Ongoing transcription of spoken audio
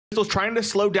Trying to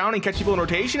slow down and catch people in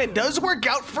rotation. It does work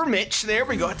out for Mitch. There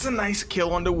we go. It's a nice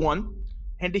kill onto one.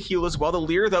 And to heal as well. The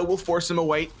Leer, though, will force him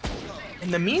away.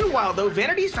 In the meanwhile, though,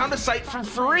 Vanity's found a site for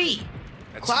free.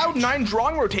 Cloud9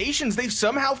 drawing rotations. They've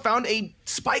somehow found a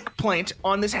spike plant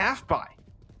on this half-buy.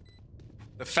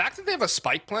 The fact that they have a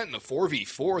spike plant in the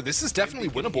 4v4, this is definitely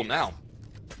winnable now.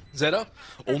 Zeta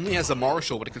only has a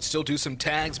Marshall, but it could still do some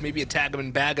tags. Maybe a tag him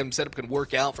and bag him setup can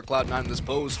work out for Cloud9 in this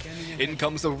pose. In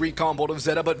comes the recon bolt of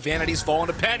Zeta, but Vanity's falling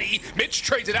to Penny. Mitch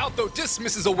trades it out, though,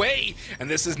 dismisses away. And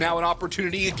this is now an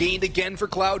opportunity gained again for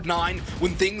Cloud9.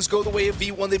 When things go the way of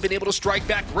V1, they've been able to strike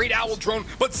back. Great Owl drone,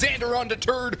 but Xander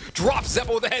undeterred. Drops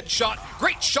Zeppo with a headshot.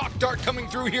 Great shock dart coming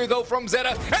through here, though, from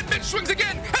Zeta. And Mitch swings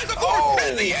again, has a fourth,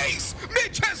 and the ace!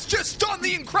 Mitch has just done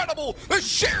the incredible! The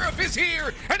Sheriff is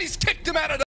here, and he's kicked him out of the